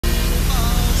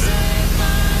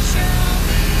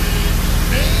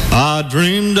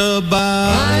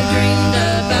I dreamed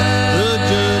about the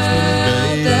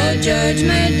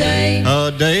judgment day, a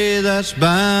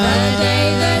day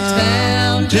that's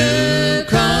bound to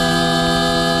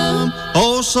come.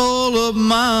 Oh,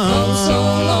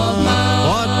 soul of mine,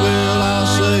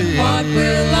 what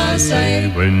will I say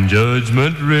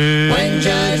when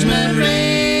judgment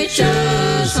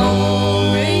reaches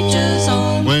home,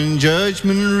 when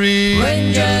judgment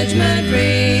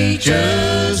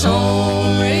reaches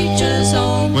home,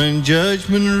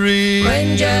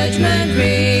 when judgment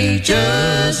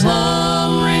reaches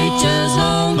home,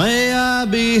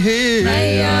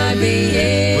 may I be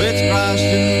here with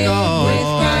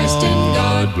Christ in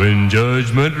God,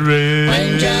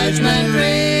 when judgment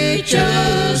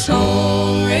reaches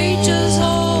home,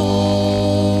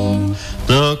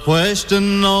 The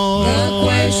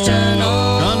question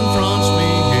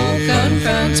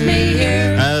confronts me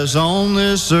here,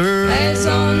 as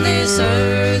on this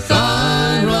earth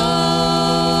I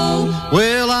roam.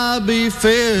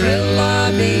 Will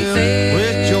I be filled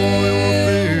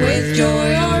with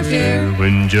joy or fear,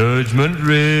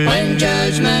 when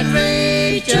judgment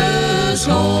reaches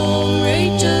home,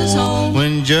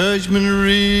 when judgment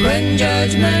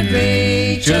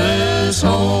reaches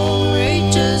home,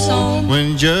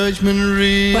 when judgment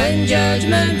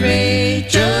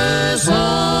reaches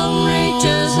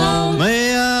home,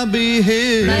 may I be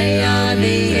here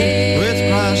with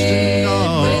Christ in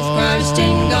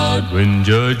God,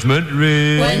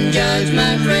 when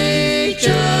judgment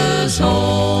reaches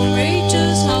home,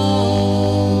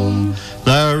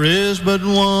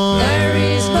 There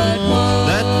is but one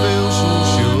that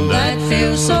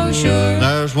feels so sure,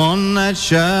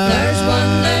 There's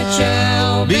one that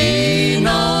shall be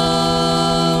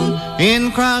known.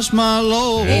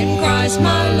 In Christ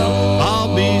my Lord,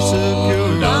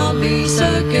 I'll be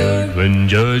secure,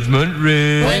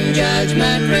 when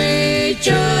judgment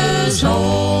reaches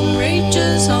home,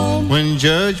 when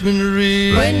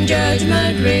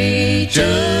judgment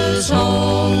reaches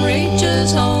home,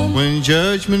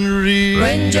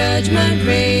 when judgment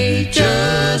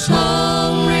reaches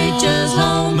home,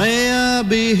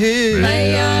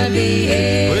 may I be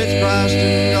here with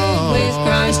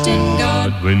Christ in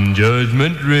God,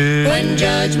 when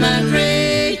judgment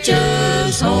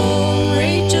reaches home,